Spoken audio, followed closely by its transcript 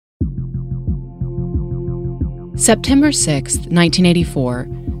September 6, 1984,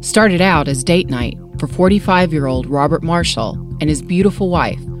 started out as date night for 45-year-old Robert Marshall and his beautiful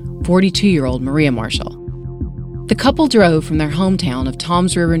wife, 42-year-old Maria Marshall. The couple drove from their hometown of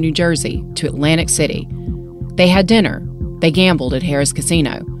Toms River, New Jersey, to Atlantic City. They had dinner. They gambled at Harrah's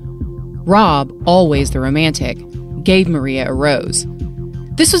Casino. Rob, always the romantic, gave Maria a rose.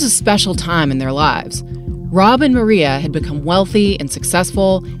 This was a special time in their lives. Rob and Maria had become wealthy and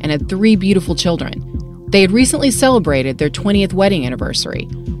successful and had 3 beautiful children. They had recently celebrated their 20th wedding anniversary.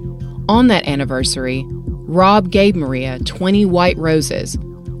 On that anniversary, Rob gave Maria 20 white roses,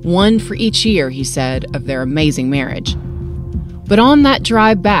 one for each year, he said, of their amazing marriage. But on that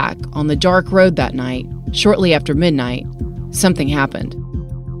drive back on the dark road that night, shortly after midnight, something happened.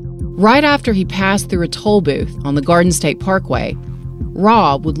 Right after he passed through a toll booth on the Garden State Parkway,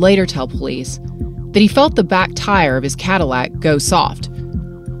 Rob would later tell police that he felt the back tire of his Cadillac go soft.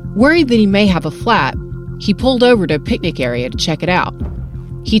 Worried that he may have a flat, he pulled over to a picnic area to check it out.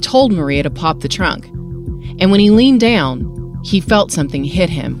 He told Maria to pop the trunk, and when he leaned down, he felt something hit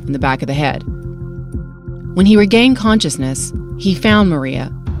him in the back of the head. When he regained consciousness, he found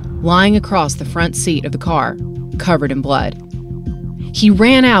Maria lying across the front seat of the car, covered in blood. He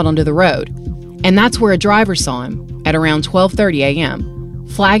ran out onto the road, and that's where a driver saw him at around 12:30 a.m.,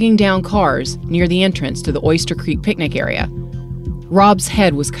 flagging down cars near the entrance to the Oyster Creek picnic area. Rob's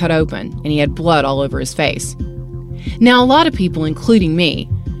head was cut open, and he had blood all over his face. Now, a lot of people, including me,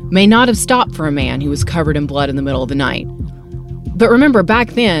 may not have stopped for a man who was covered in blood in the middle of the night. But remember,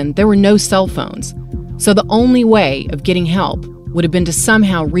 back then, there were no cell phones, so the only way of getting help would have been to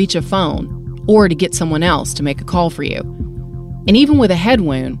somehow reach a phone or to get someone else to make a call for you. And even with a head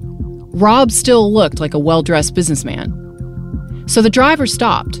wound, Rob still looked like a well-dressed businessman. So the driver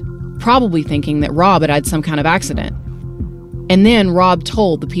stopped, probably thinking that Rob had some kind of accident. And then Rob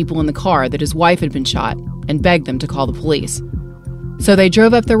told the people in the car that his wife had been shot and begged them to call the police. So they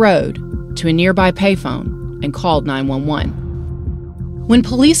drove up the road to a nearby payphone and called 911. When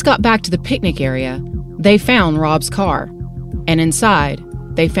police got back to the picnic area, they found Rob's car, and inside,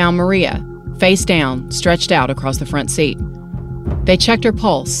 they found Maria, face down, stretched out across the front seat. They checked her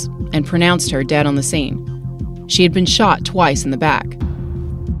pulse and pronounced her dead on the scene. She had been shot twice in the back.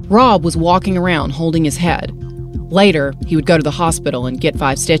 Rob was walking around holding his head. Later, he would go to the hospital and get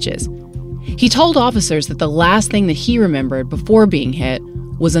 5 stitches. He told officers that the last thing that he remembered before being hit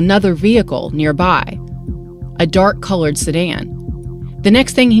was another vehicle nearby, a dark-colored sedan. The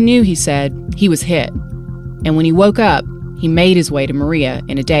next thing he knew, he said, he was hit. And when he woke up, he made his way to Maria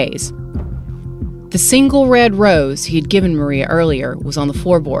in a daze. The single red rose he had given Maria earlier was on the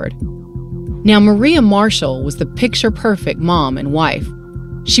floorboard. Now, Maria Marshall was the picture-perfect mom and wife.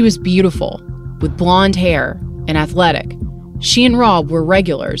 She was beautiful, with blonde hair and athletic. She and Rob were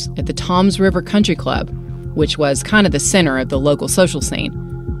regulars at the Toms River Country Club, which was kind of the center of the local social scene.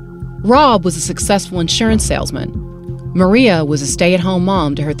 Rob was a successful insurance salesman. Maria was a stay-at-home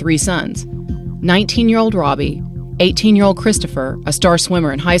mom to her 3 sons, 19-year-old Robbie, 18-year-old Christopher, a star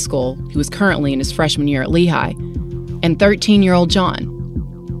swimmer in high school who was currently in his freshman year at Lehigh, and 13-year-old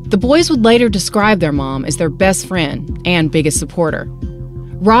John. The boys would later describe their mom as their best friend and biggest supporter.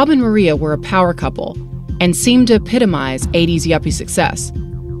 Rob and Maria were a power couple and seemed to epitomize 80s yuppie success.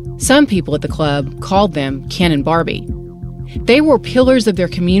 Some people at the club called them Ken and Barbie. They were pillars of their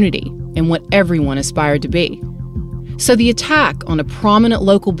community and what everyone aspired to be. So the attack on a prominent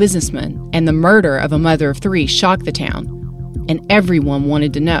local businessman and the murder of a mother of 3 shocked the town, and everyone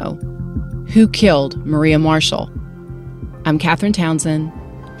wanted to know, who killed Maria Marshall? I'm Catherine Townsend.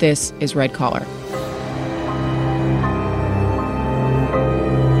 This is Red Collar.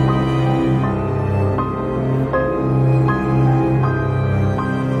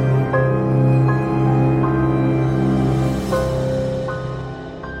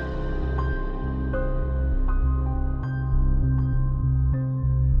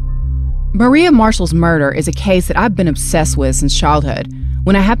 Maria Marshall's murder is a case that I've been obsessed with since childhood,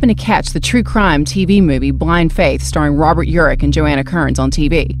 when I happened to catch the true crime TV movie Blind Faith starring Robert Urich and Joanna Kearns on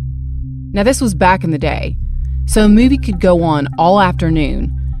TV. Now, this was back in the day, so a movie could go on all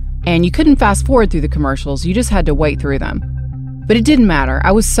afternoon, and you couldn't fast forward through the commercials, you just had to wait through them. But it didn't matter,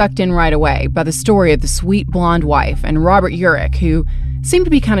 I was sucked in right away by the story of the sweet blonde wife and Robert Urich, who seemed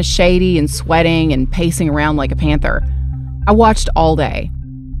to be kind of shady and sweating and pacing around like a panther. I watched all day.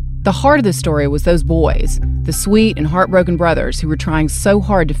 The heart of the story was those boys, the sweet and heartbroken brothers who were trying so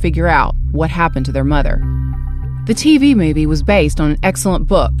hard to figure out what happened to their mother. The TV movie was based on an excellent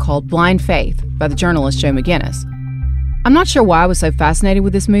book called Blind Faith by the journalist Joe McGinnis. I'm not sure why I was so fascinated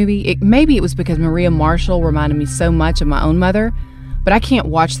with this movie. Maybe it was because Maria Marshall reminded me so much of my own mother, but I can't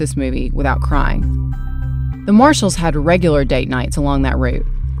watch this movie without crying. The Marshalls had regular date nights along that route,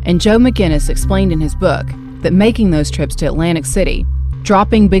 and Joe McGinnis explained in his book that making those trips to Atlantic City,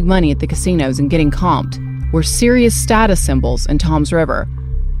 dropping big money at the casinos and getting comped, were serious status symbols in Toms River,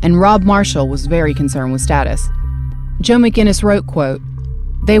 and Rob Marshall was very concerned with status. Joe McGinnis wrote, quote,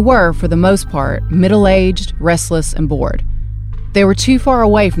 "They were, for the most part, middle-aged, restless, and bored. They were too far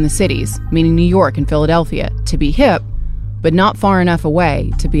away from the cities, meaning New York and Philadelphia, to be hip, but not far enough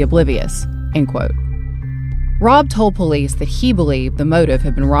away to be oblivious," end quote. Rob told police that he believed the motive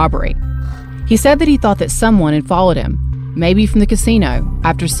had been robbery. He said that he thought that someone had followed him, maybe from the casino,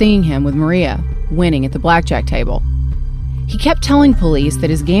 after seeing him with Maria winning at the blackjack table. He kept telling police that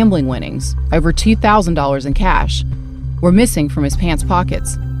his gambling winnings, over $2,000 in cash, were missing from his pants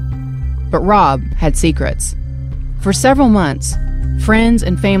pockets. But Rob had secrets. For several months, friends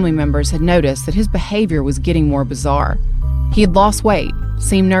and family members had noticed that his behavior was getting more bizarre. He had lost weight,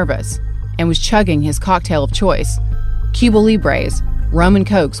 seemed nervous, and was chugging his cocktail of choice, Cuba Libres, rum and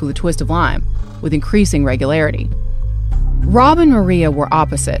cokes with a twist of lime, with increasing regularity. Rob and Maria were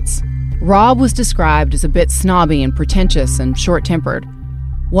opposites. Rob was described as a bit snobby and pretentious and short-tempered,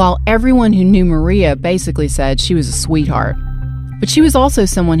 while everyone who knew Maria basically said she was a sweetheart. But she was also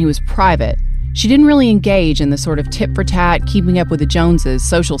someone who was private. She didn't really engage in the sort of tit-for-tat, keeping up with the Joneses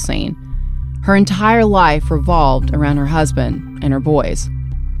social scene. Her entire life revolved around her husband and her boys.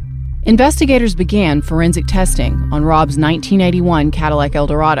 Investigators began forensic testing on Rob's 1981 Cadillac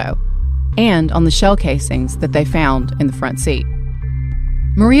Eldorado and on the shell casings that they found in the front seat.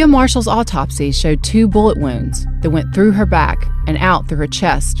 Maria Marshall's autopsy showed 2 bullet wounds that went through her back and out through her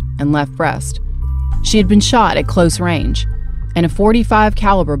chest and left breast. She had been shot at close range, and a .45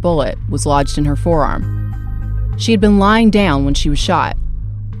 caliber bullet was lodged in her forearm. She had been lying down when she was shot.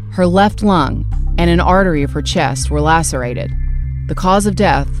 Her left lung and an artery of her chest were lacerated. The cause of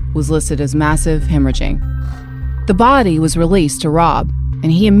death was listed as massive hemorrhaging. The body was released to Rob,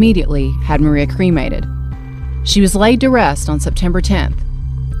 and he immediately had Maria cremated. She was laid to rest on September 10th,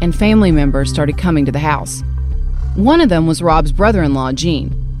 and family members started coming to the house. One of them was Rob's brother-in-law,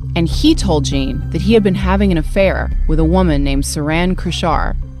 Gene, and he told Gene that he had been having an affair with a woman named Saran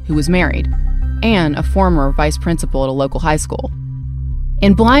Krishar, who was married, and a former vice principal at a local high school.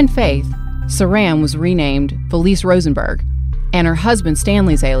 In blind faith, Saran was renamed Felice Rosenberg, and her husband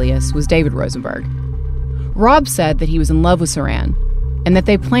Stanley's alias was David Rosenberg. Rob said that he was in love with Saran, and that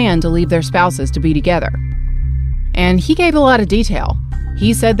they planned to leave their spouses to be together. And he gave a lot of detail.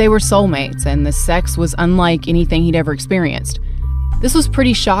 He said they were soulmates, and the sex was unlike anything he'd ever experienced. This was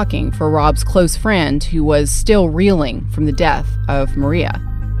pretty shocking for Rob's close friend, who was still reeling from the death of Maria.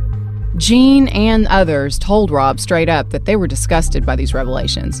 Gene and others told Rob straight up that they were disgusted by these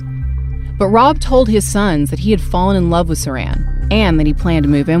revelations. But Rob told his sons that he had fallen in love with Saran, and that he planned to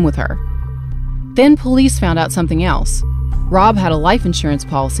move in with her. Then police found out something else. Rob had a life insurance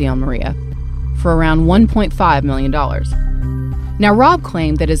policy on Maria for around $1.5 million. Now, Rob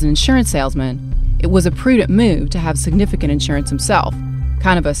claimed that as an insurance salesman, it was a prudent move to have significant insurance himself,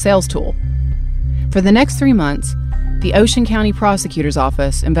 kind of a sales tool. For the next 3 months, the Ocean County Prosecutor's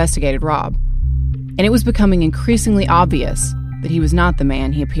Office investigated Rob, and it was becoming increasingly obvious that he was not the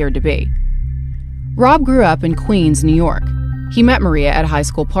man he appeared to be. Rob grew up in Queens, New York. He met Maria at a high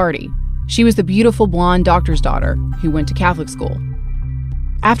school party. She was the beautiful blonde doctor's daughter who went to Catholic school.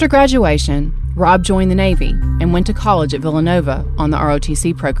 After graduation, Rob joined the Navy and went to college at Villanova on the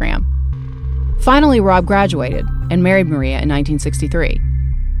ROTC program. Finally, Rob graduated and married Maria in 1963.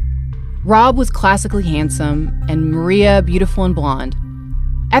 Rob was classically handsome and Maria beautiful and blonde.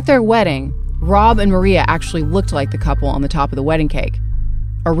 At their wedding, Rob and Maria actually looked like the couple on the top of the wedding cake.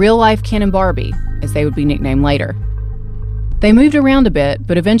 A real-life Ken and Barbie, as they would be nicknamed later. They moved around a bit,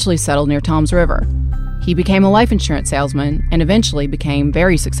 but eventually settled near Toms River. He became a life insurance salesman and eventually became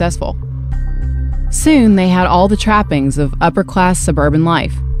very successful. Soon, they had all the trappings of upper-class suburban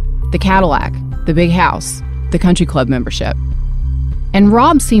life. The Cadillac, the big house, the country club membership. And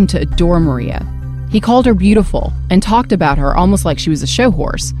Rob seemed to adore Maria. He called her beautiful and talked about her almost like she was a show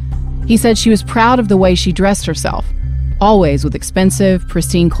horse. He said she was proud of the way she dressed herself, always with expensive,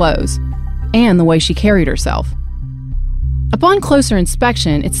 pristine clothes, and the way she carried herself. Upon closer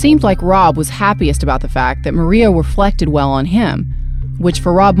inspection, it seemed like Rob was happiest about the fact that Maria reflected well on him, which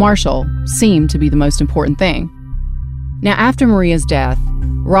for Rob Marshall seemed to be the most important thing. Now, after Maria's death,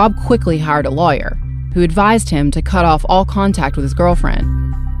 Rob quickly hired a lawyer who advised him to cut off all contact with his girlfriend.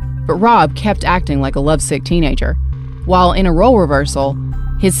 But Rob kept acting like a lovesick teenager, while in a role reversal,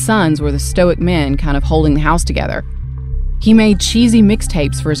 his sons were the stoic men kind of holding the house together. He made cheesy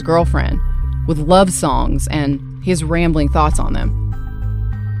mixtapes for his girlfriend, with love songs and his rambling thoughts on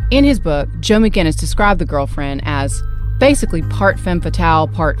them. In his book, Joe McGinnis described the girlfriend as basically part femme fatale,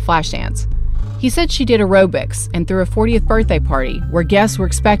 part Flashdance. He said she did aerobics and threw a 40th birthday party where guests were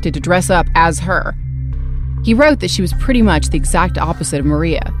expected to dress up as her. He wrote that she was pretty much the exact opposite of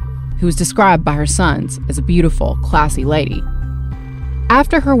Maria, who was described by her sons as a beautiful, classy lady.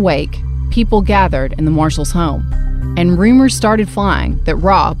 After her wake, people gathered in the Marshalls' home, and rumors started flying that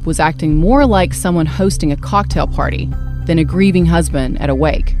Rob was acting more like someone hosting a cocktail party than a grieving husband at a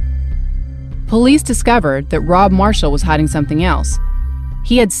wake. Police discovered that Rob Marshall was hiding something else.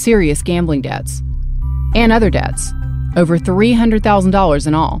 He had serious gambling debts and other debts, over $300,000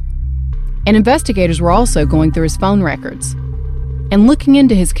 in all. And investigators were also going through his phone records and looking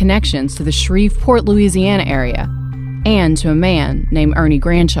into his connections to the Shreveport, Louisiana area and to a man named Ernie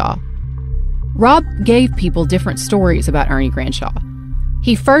Granshaw. Rob gave people different stories about Ernie Granshaw.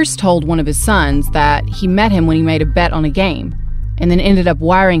 He first told one of his sons that he met him when he made a bet on a game and then ended up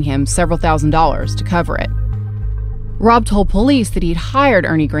wiring him several $1,000s to cover it. Rob told police that he'd hired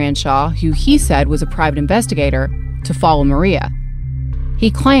Ernie Granshaw, who he said was a private investigator, to follow Maria.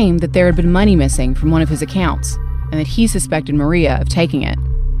 He claimed that there had been money missing from one of his accounts and that he suspected Maria of taking it.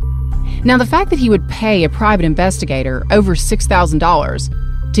 Now, the fact that he would pay a private investigator over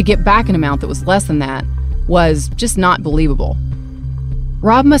 $6,000 to get back an amount that was less than that was just not believable.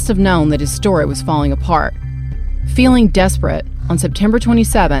 Rob must have known that his story was falling apart. Feeling desperate, on September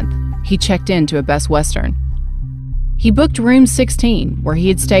 27th, he checked into a Best Western. He booked room 16, where he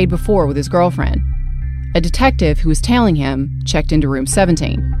had stayed before with his girlfriend. A detective who was tailing him checked into room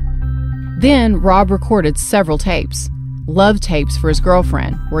 17. Then Rob recorded several tapes, love tapes for his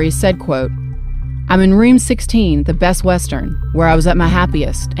girlfriend, where he said, quote, "I'm in room 16, the Best Western, where I was at my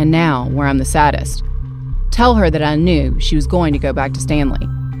happiest, and now where I'm the saddest. Tell her that I knew she was going to go back to Stanley.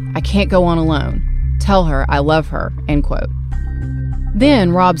 I can't go on alone. Tell her I love her," end quote.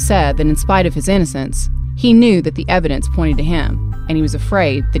 Then Rob said that in spite of his innocence, he knew that the evidence pointed to him, and he was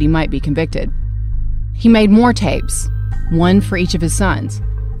afraid that he might be convicted. He made more tapes, one for each of his sons.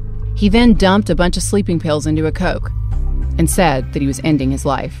 He then dumped a bunch of sleeping pills into a Coke and said that he was ending his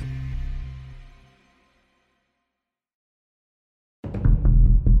life.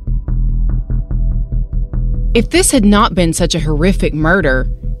 If this had not been such a horrific murder,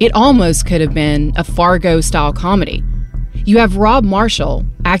 it almost could have been a Fargo-style comedy. You have Rob Marshall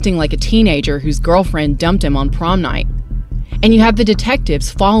acting like a teenager whose girlfriend dumped him on prom night. And you have the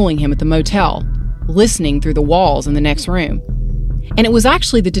detectives following him at the motel, listening through the walls in the next room. And it was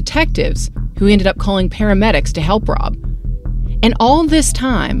actually the detectives who ended up calling paramedics to help Rob. And all this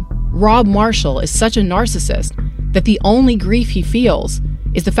time, Rob Marshall is such a narcissist that the only grief he feels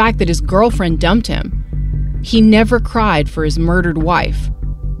is the fact that his girlfriend dumped him. He never cried for his murdered wife,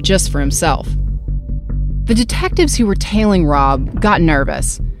 just for himself. The detectives who were tailing Rob got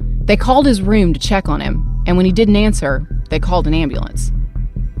nervous. They called his room to check on him, and when he didn't answer, they called an ambulance.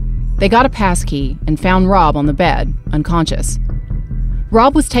 They got a passkey and found Rob on the bed, unconscious.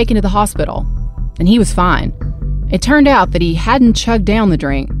 Rob was taken to the hospital, and he was fine. It turned out that he hadn't chugged down the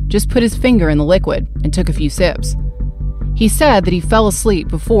drink, just put his finger in the liquid and took a few sips. He said that he fell asleep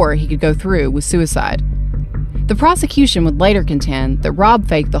before he could go through with suicide. The prosecution would later contend that Rob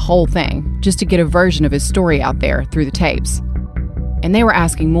faked the whole thing just to get a version of his story out there through the tapes. And they were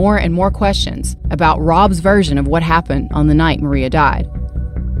asking more and more questions about Rob's version of what happened on the night Maria died.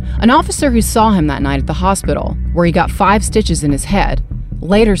 An officer who saw him that night at the hospital, where he got 5 stitches in his head,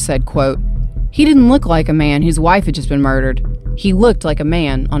 later said, quote, "He didn't look like a man whose wife had just been murdered. He looked like a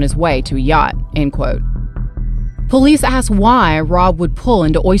man on his way to a yacht," end quote. Police asked why Rob would pull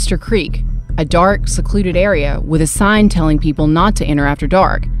into Oyster Creek, a dark, secluded area with a sign telling people not to enter after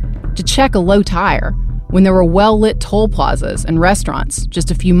dark, to check a low tire when there were well-lit toll plazas and restaurants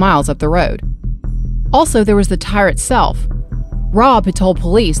just a few miles up the road. Also, there was the tire itself. Rob had told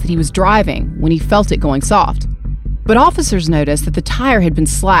police that he was driving when he felt it going soft, but officers noticed that the tire had been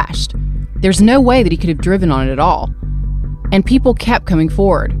slashed. There's no way that he could have driven on it at all. And people kept coming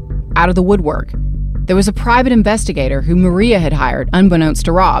forward, out of the woodwork. There was a private investigator who Maria had hired, unbeknownst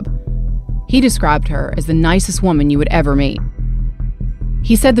to Rob. He described her as the nicest woman you would ever meet.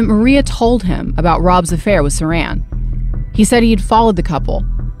 He said that Maria told him about Rob's affair with Saran. He said he had followed the couple.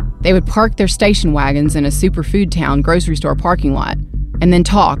 They would park their station wagons in a superfood town grocery store parking lot and then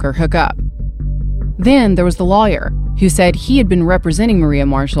talk or hook up. Then there was the lawyer, who said he had been representing Maria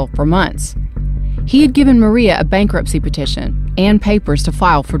Marshall for months. He had given Maria a bankruptcy petition and papers to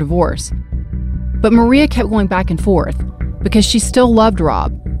file for divorce. But Maria kept going back and forth because she still loved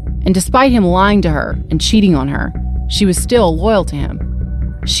Rob. And despite him lying to her and cheating on her, she was still loyal to him.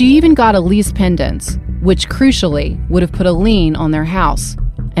 She even got a lease pendants, which crucially would have put a lien on their house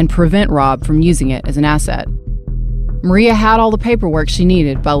and prevent Rob from using it as an asset. Maria had all the paperwork she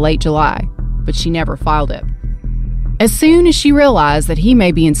needed by late July, but she never filed it. As soon as she realized that he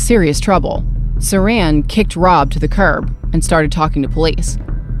may be in serious trouble, Saran kicked Rob to the curb and started talking to police.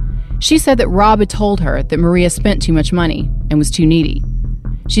 She said that Rob had told her that Maria spent too much money and was too needy.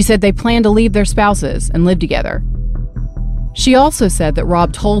 She said they planned to leave their spouses and live together. She also said that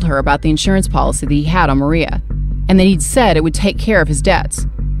Rob told her about the insurance policy that he had on Maria, and that he'd said it would take care of his debts.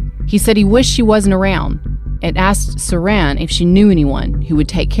 He said he wished she wasn't around, and asked Saran if she knew anyone who would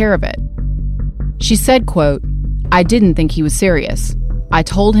take care of it. She said, quote, "I didn't think he was serious. I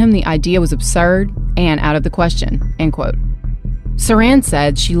told him the idea was absurd and out of the question," end quote. Saran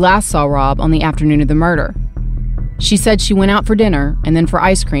said she last saw Rob on the afternoon of the murder. She said she went out for dinner and then for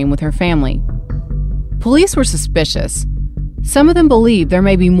ice cream with her family. Police were suspicious. Some of them believed there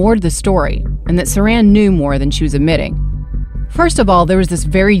may be more to the story and that Saran knew more than she was admitting. First of all, there was this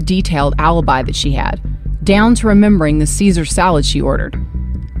very detailed alibi that she had, down to remembering the Caesar salad she ordered,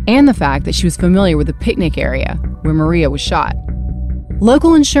 and the fact that she was familiar with the picnic area where Maria was shot.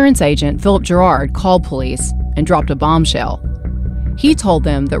 Local insurance agent Philip Gerard called police and dropped a bombshell. He told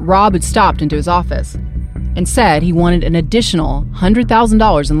them that Rob had stopped into his office and said he wanted an additional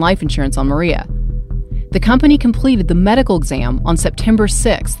 $100,000 in life insurance on Maria. The company completed the medical exam on September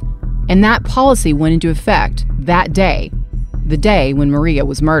 6th, and that policy went into effect that day, the day when Maria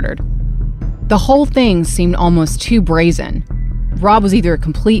was murdered. The whole thing seemed almost too brazen. Rob was either a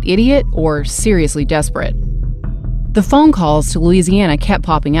complete idiot or seriously desperate. The phone calls to Louisiana kept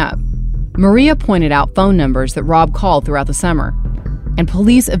popping up. Maria pointed out phone numbers that Rob called throughout the summer, and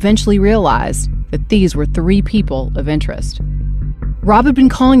police eventually realized that these were 3 people of interest. Rob had been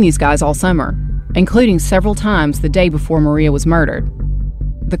calling these guys all summer, including several times the day before Maria was murdered.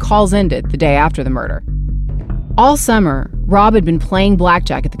 The calls ended the day after the murder. All summer, Rob had been playing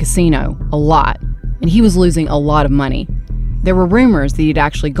blackjack at the casino a lot, and he was losing a lot of money. There were rumors that he'd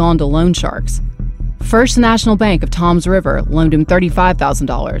actually gone to loan sharks. First National Bank of Toms River loaned him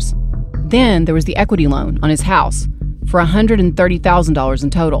 $35,000. Then there was the equity loan on his house for $130,000 in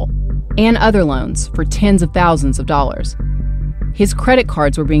total, and other loans for tens of thousands of dollars. His credit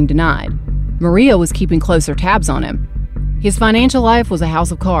cards were being denied. Maria was keeping closer tabs on him. His financial life was a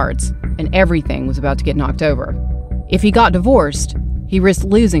house of cards, and everything was about to get knocked over. If he got divorced, he risked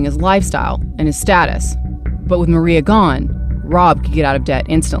losing his lifestyle and his status. But with Maria gone, Rob could get out of debt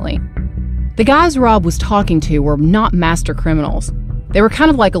instantly. The guys Rob was talking to were not master criminals. They were kind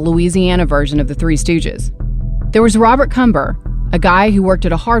of like a Louisiana version of the Three Stooges. There was Robert Cumber, a guy who worked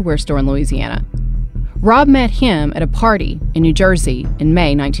at a hardware store in Louisiana. Rob met him at a party in New Jersey in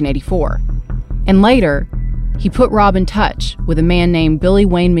May 1984. And later, he put Rob in touch with a man named Billy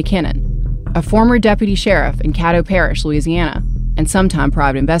Wayne McKinnon, a former deputy sheriff in Caddo Parish, Louisiana, and sometime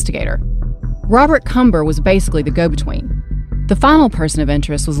private investigator. Robert Cumber was basically the go-between. The final person of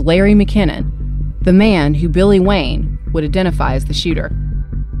interest was Larry McKinnon, the man who Billy Wayne would identify as the shooter.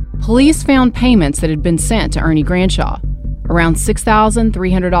 Police found payments that had been sent to Ernie Granshaw, around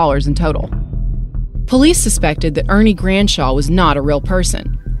 $6,300 in total. Police suspected that Ernie Granshaw was not a real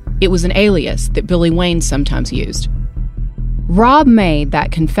person. It was an alias that Billy Wayne sometimes used. Rob made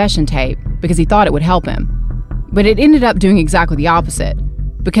that confession tape because he thought it would help him, but it ended up doing exactly the opposite,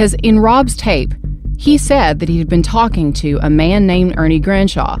 because in Rob's tape, he said that he had been talking to a man named Ernie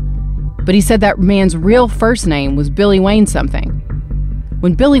Granshaw, but he said that man's real first name was Billy Wayne something.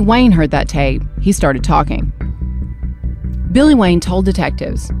 When Billy Wayne heard that tape, he started talking. Billy Wayne told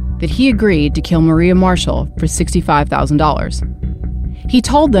detectives that he agreed to kill Maria Marshall for $65,000. He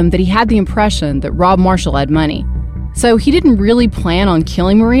told them that he had the impression that Rob Marshall had money, so he didn't really plan on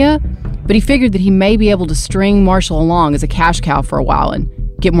killing Maria, but he figured that he may be able to string Marshall along as a cash cow for a while and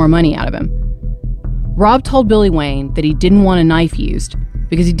get more money out of him. Rob told Billy Wayne that he didn't want a knife used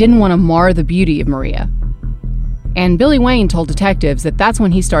because he didn't want to mar the beauty of Maria. And Billy Wayne told detectives that that's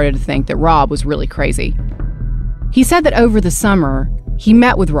when he started to think that Rob was really crazy. He said that over the summer, he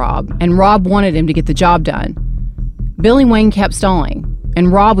met with Rob, and Rob wanted him to get the job done. Billy Wayne kept stalling,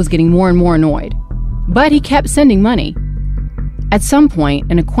 and Rob was getting more and more annoyed. But he kept sending money. At some point,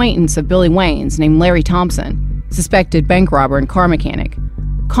 an acquaintance of Billy Wayne's named Larry Thompson, suspected bank robber and car mechanic,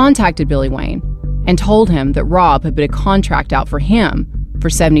 contacted Billy Wayne and told him that Rob had put a contract out for him for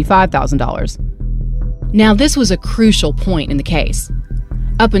 $75,000. Now, this was a crucial point in the case.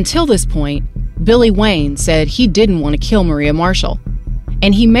 Up until this point, Billy Wayne said he didn't want to kill Maria Marshall,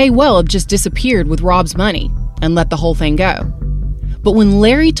 and he may well have just disappeared with Rob's money and let the whole thing go. But when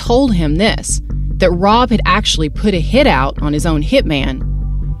Larry told him this, that Rob had actually put a hit out on his own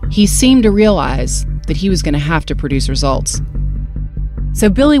hitman, he seemed to realize that he was going to have to produce results. So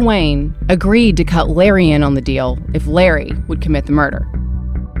Billy Wayne agreed to cut Larry in on the deal if Larry would commit the murder.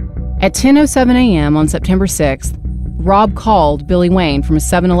 At 10:07 a.m. on September 6th, Rob called Billy Wayne from a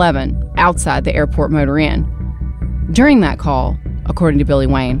 7-Eleven outside the Airport Motor Inn. During that call, according to Billy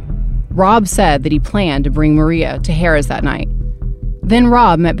Wayne, Rob said that he planned to bring Maria to Harrah's that night. Then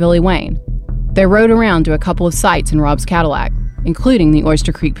Rob met Billy Wayne. They rode around to a couple of sites in Rob's Cadillac, including the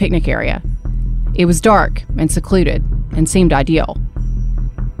Oyster Creek picnic area. It was dark and secluded and seemed ideal.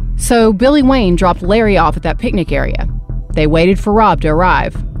 So Billy Wayne dropped Larry off at that picnic area. They waited for Rob to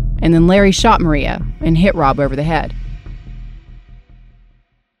arrive, and then Larry shot Maria and hit Rob over the head.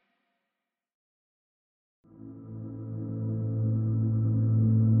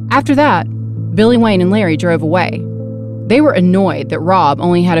 After that, Billy Wayne and Larry drove away. They were annoyed that Rob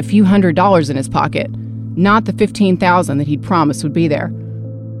only had a few $100s in his pocket, not the $15,000 that he'd promised would be there.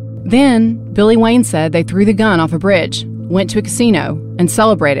 Then, Billy Wayne said they threw the gun off a bridge, went to a casino, and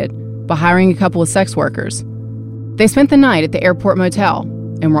celebrated by hiring a couple of sex workers. They spent the night at the airport motel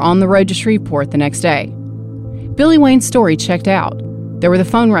and were on the road to Shreveport the next day. Billy Wayne's story checked out. There were the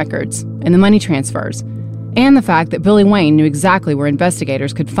phone records and the money transfers, and the fact that Billy Wayne knew exactly where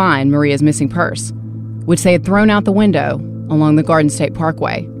investigators could find Maria's missing purse, which they had thrown out the window along the Garden State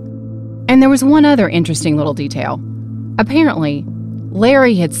Parkway. And there was one other interesting little detail. Apparently,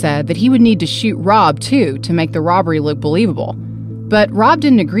 Larry had said that he would need to shoot Rob, too, to make the robbery look believable. But Rob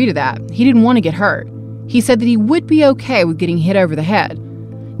didn't agree to that. He didn't want to get hurt. He said that he would be okay with getting hit over the head.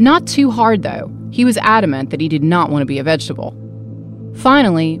 Not too hard, though. He was adamant that he did not want to be a vegetable.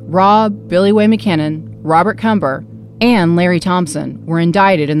 Finally, Rob, Billy Way McKinnon, Robert Cumber, and Larry Thompson were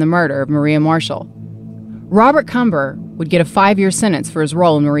indicted in the murder of Maria Marshall. Robert Cumber would get a 5-year sentence for his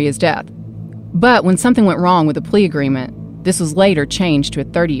role in Maria's death. But when something went wrong with the plea agreement, this was later changed to a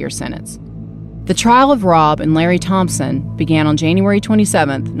 30-year sentence. The trial of Rob and Larry Thompson began on January 27,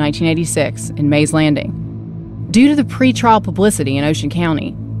 1986, in Mays Landing. Due to the pre-trial publicity in Ocean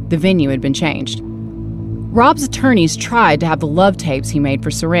County, the venue had been changed. Rob's attorneys tried to have the love tapes he made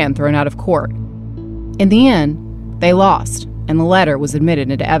for Saran thrown out of court. In the end, they lost, and the letter was admitted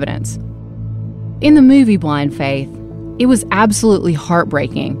into evidence. In the movie Blind Faith, it was absolutely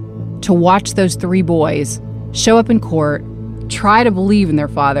heartbreaking to watch those 3 boys show up in court, try to believe in their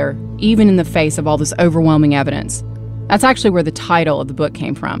father, even in the face of all this overwhelming evidence. That's actually where the title of the book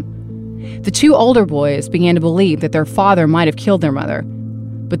came from. The 2 older boys began to believe that their father might have killed their mother,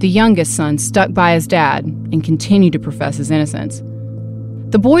 but the youngest son stuck by his dad and continued to profess his innocence.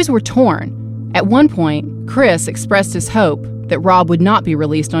 The boys were torn. At one point, Chris expressed his hope that Rob would not be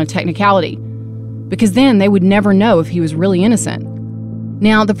released on a technicality, because then they would never know if he was really innocent.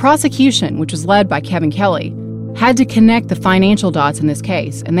 Now, the prosecution, which was led by Kevin Kelly, had to connect the financial dots in this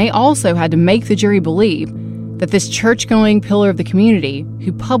case, and they also had to make the jury believe that this church-going pillar of the community,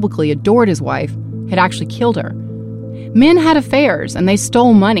 who publicly adored his wife, had actually killed her. Men had affairs, and they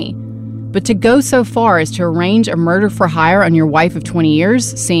stole money, but to go so far as to arrange a murder for hire on your wife of 20 years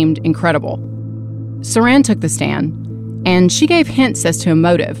seemed incredible. Saran took the stand, and she gave hints as to a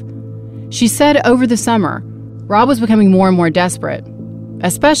motive. She said over the summer, Rob was becoming more and more desperate,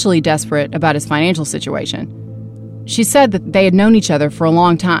 especially desperate about his financial situation. She said that they had known each other for a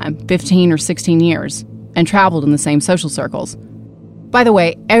long time, 15 or 16 years, and traveled in the same social circles. By the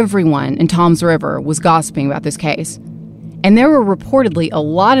way, everyone in Toms River was gossiping about this case, and there were reportedly a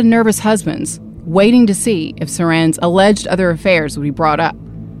lot of nervous husbands waiting to see if Saran's alleged other affairs would be brought up.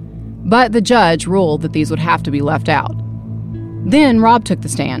 But the judge ruled that these would have to be left out. Then Rob took the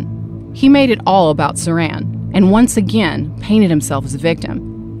stand. He made it all about Saran, and once again painted himself as a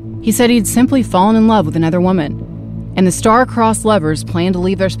victim. He said he'd simply fallen in love with another woman, and the star-crossed lovers planned to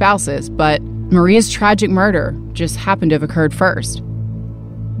leave their spouses, but Maria's tragic murder just happened to have occurred first.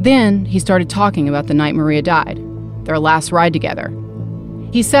 Then he started talking about the night Maria died, their last ride together.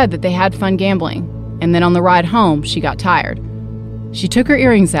 He said that they had fun gambling, and then on the ride home, she got tired. She took her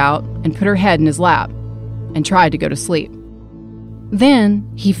earrings out and put her head in his lap and tried to go to sleep. Then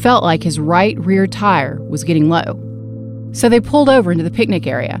he felt like his right rear tire was getting low. So they pulled over into the picnic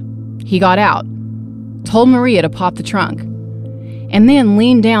area. He got out, told Maria to pop the trunk, and then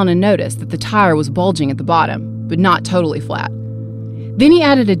leaned down and noticed that the tire was bulging at the bottom, but not totally flat. Then he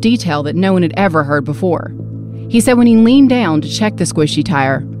added a detail that no one had ever heard before. He said when he leaned down to check the squishy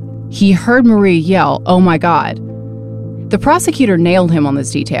tire, he heard Maria yell, "Oh my God." The prosecutor nailed him on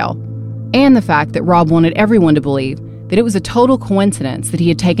this detail, and the fact that Rob wanted everyone to believe that it was a total coincidence that he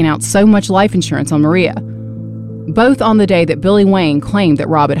had taken out so much life insurance on Maria, both on the day that Billy Wayne claimed that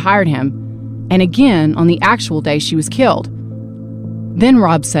Rob had hired him, and again on the actual day she was killed. Then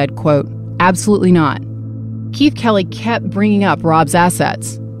Rob said, quote, "Absolutely not." Keith Kelly kept bringing up Rob's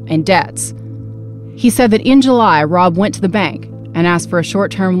assets and debts. He said that in July, Rob went to the bank and asked for a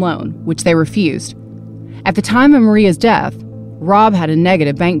short-term loan, which they refused. At the time of Maria's death, Rob had a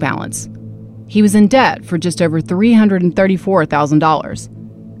negative bank balance. He was in debt for just over $334,000.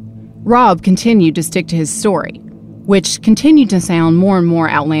 Rob continued to stick to his story, which continued to sound more and more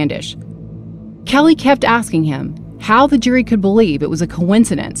outlandish. Kelly kept asking him how the jury could believe it was a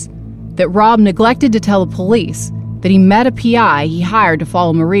coincidence that Rob neglected to tell the police that he met a PI he hired to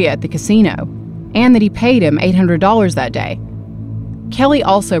follow Maria at the casino, and that he paid him $800 that day. Kelly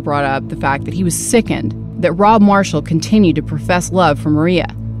also brought up the fact that he was sickened that Rob Marshall continued to profess love for Maria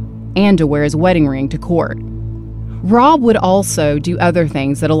and to wear his wedding ring to court. Rob would also do other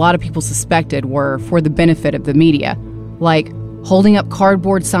things that a lot of people suspected were for the benefit of the media, like holding up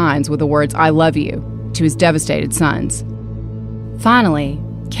cardboard signs with the words "I love you" to his devastated sons. Finally,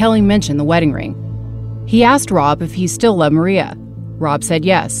 Kelly mentioned the wedding ring. He asked Rob if he still loved Maria. Rob said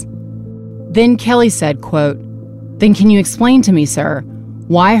yes. Then Kelly said, quote, "Then can you explain to me, sir,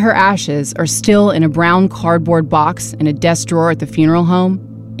 why her ashes are still in a brown cardboard box in a desk drawer at the funeral home?"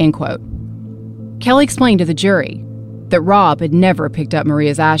 End quote. Kelly explained to the jury that Rob had never picked up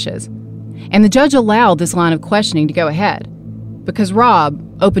Maria's ashes, and the judge allowed this line of questioning to go ahead because Rob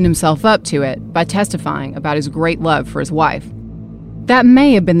opened himself up to it by testifying about his great love for his wife. That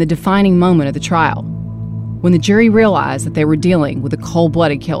may have been the defining moment of the trial, when the jury realized that they were dealing with a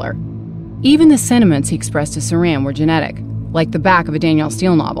cold-blooded killer. Even the sentiments he expressed to Saran were genetic, like the back of a Danielle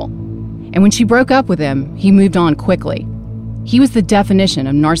Steele novel. And when she broke up with him, he moved on quickly. He was the definition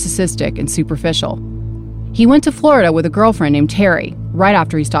of narcissistic and superficial. He went to Florida with a girlfriend named Terry right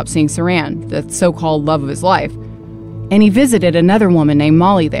after he stopped seeing Saran, the so-called love of his life, and he visited another woman named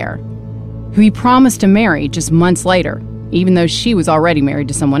Molly there, who he promised to marry just months later, even though she was already married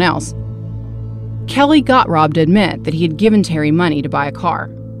to someone else. Kelly got Rob to admit that he had given Terry money to buy a car.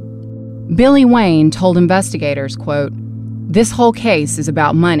 Billy Wayne told investigators, quote, "This whole case is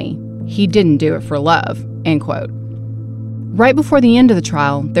about money. He didn't do it for love," end quote. Right before the end of the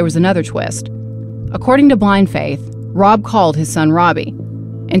trial, there was another twist. According to Blind Faith, Rob called his son Robbie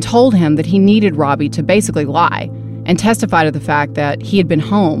and told him that he needed Robbie to basically lie and testify to the fact that he had been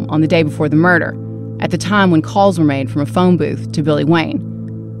home on the day before the murder, at the time when calls were made from a phone booth to Billy Wayne.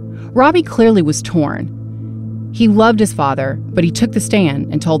 Robbie clearly was torn. He loved his father, but he took the stand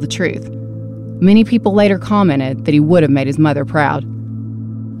and told the truth. Many people later commented that he would have made his mother proud.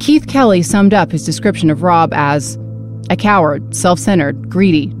 Keith Kelly summed up his description of Rob as a coward, self-centered,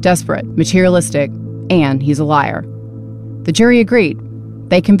 greedy, desperate, materialistic, and he's a liar. The jury agreed.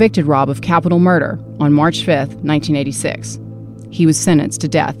 They convicted Rob of capital murder on March 5th, 1986. He was sentenced to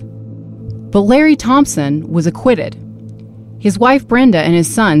death. But Larry Thompson was acquitted. His wife Brenda and his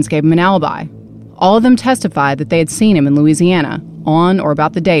sons gave him an alibi. All of them testified that they had seen him in Louisiana on or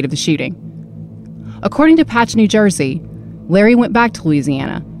about the date of the shooting. According to Patch, New Jersey, Larry went back to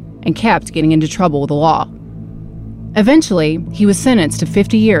Louisiana and kept getting into trouble with the law. Eventually, he was sentenced to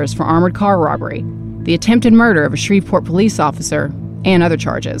 50 years for armored car robbery, the attempted murder of a Shreveport police officer, and other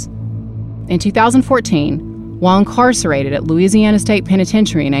charges. In 2014, while incarcerated at Louisiana State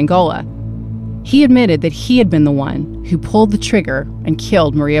Penitentiary in Angola, he admitted that he had been the one who pulled the trigger and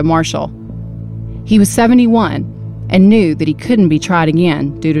killed Maria Marshall. He was 71 and knew that he couldn't be tried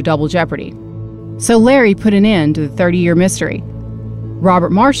again due to double jeopardy. So Larry put an end to the 30-year mystery.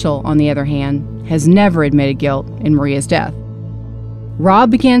 Robert Marshall, on the other hand, has never admitted guilt in Maria's death.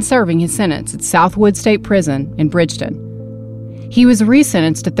 Rob began serving his sentence at Southwood State Prison in Bridgeton. He was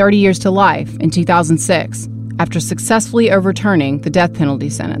resentenced to 30 years to life in 2006 after successfully overturning the death penalty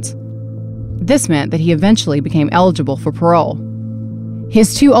sentence. This meant that he eventually became eligible for parole.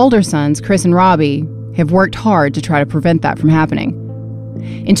 His two older sons, Chris and Robbie, have worked hard to try to prevent that from happening.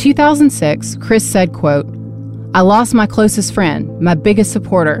 In 2006, Chris said, quote, "I lost my closest friend, my biggest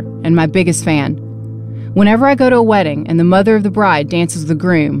supporter, and my biggest fan. Whenever I go to a wedding and the mother of the bride dances with the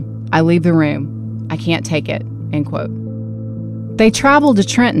groom, I leave the room. I can't take it," end quote. They traveled to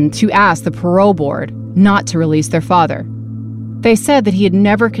Trenton to ask the parole board not to release their father. They said that he had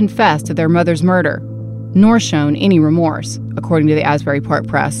never confessed to their mother's murder, nor shown any remorse, according to the Asbury Park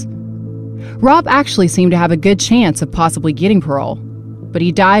Press. Rob actually seemed to have a good chance of possibly getting parole, but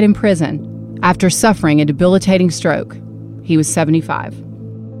he died in prison after suffering a debilitating stroke. He was 75.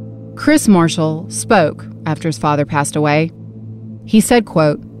 Chris Marshall spoke after his father passed away. He said,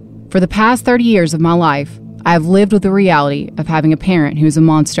 quote, "For the past 30 years of my life, I have lived with the reality of having a parent who is a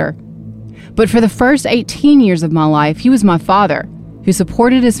monster. But for the first 18 years of my life, he was my father, who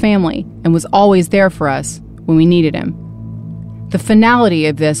supported his family and was always there for us when we needed him. The finality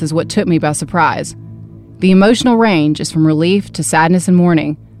of this is what took me by surprise. The emotional range is from relief to sadness and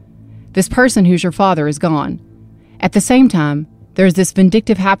mourning. This person who's your father is gone. At the same time, there is this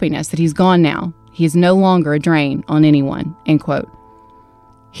vindictive happiness that he's gone now. He is no longer a drain on anyone," end quote.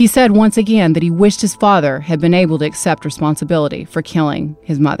 He said once again that he wished his father had been able to accept responsibility for killing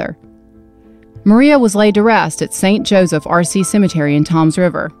his mother. Maria was laid to rest at St. Joseph R.C. Cemetery in Toms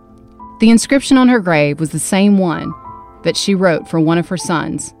River. The inscription on her grave was the same one that she wrote for one of her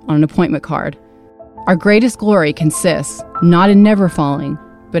sons on an appointment card. "Our greatest glory consists not in never falling,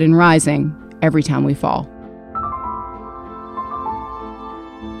 but in rising every time we fall."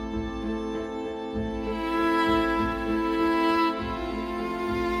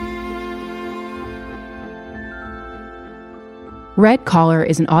 Red Collar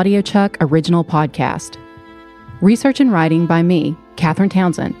is an AudioChuck original podcast. Research and writing by me, Catherine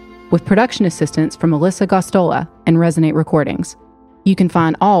Townsend, with production assistance from Alyssa Gostola and Resonate Recordings. You can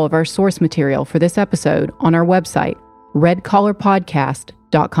find all of our source material for this episode on our website,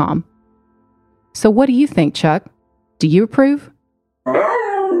 redcollarpodcast.com. So what do you think, Chuck? Do you approve?